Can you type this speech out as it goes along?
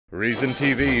Reason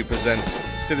TV presents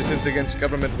Citizens Against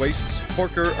Government Waste's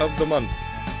Porker of the Month,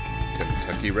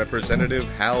 Kentucky Representative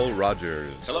Hal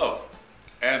Rogers. Hello,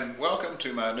 and welcome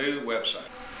to my new website.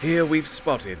 Here we've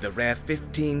spotted the rare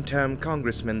 15-term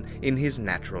congressman in his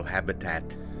natural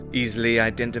habitat. Easily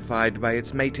identified by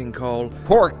its mating call,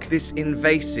 pork, this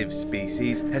invasive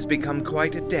species has become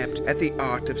quite adept at the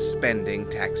art of spending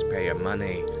taxpayer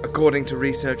money. According to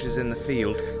researchers in the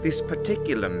field, this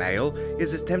particular male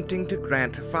is attempting to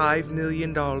grant $5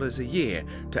 million a year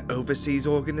to overseas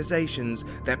organizations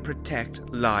that protect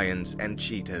lions and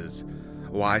cheetahs.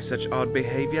 Why such odd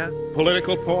behavior?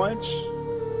 Political points?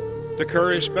 To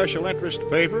curry special interest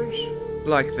favors?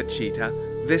 Like the cheetah,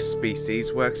 this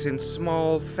species works in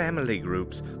small family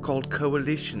groups called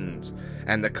coalitions,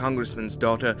 and the congressman's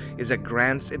daughter is a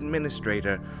grants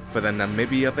administrator for the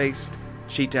Namibia-based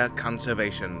Cheetah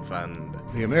Conservation Fund.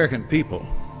 The American people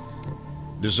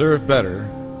deserve better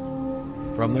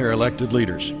from their elected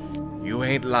leaders. You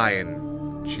ain't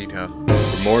lying, cheetah.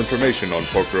 For more information on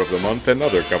Porker of the Month and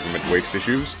other government waste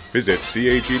issues, visit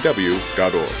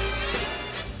CAGW.org.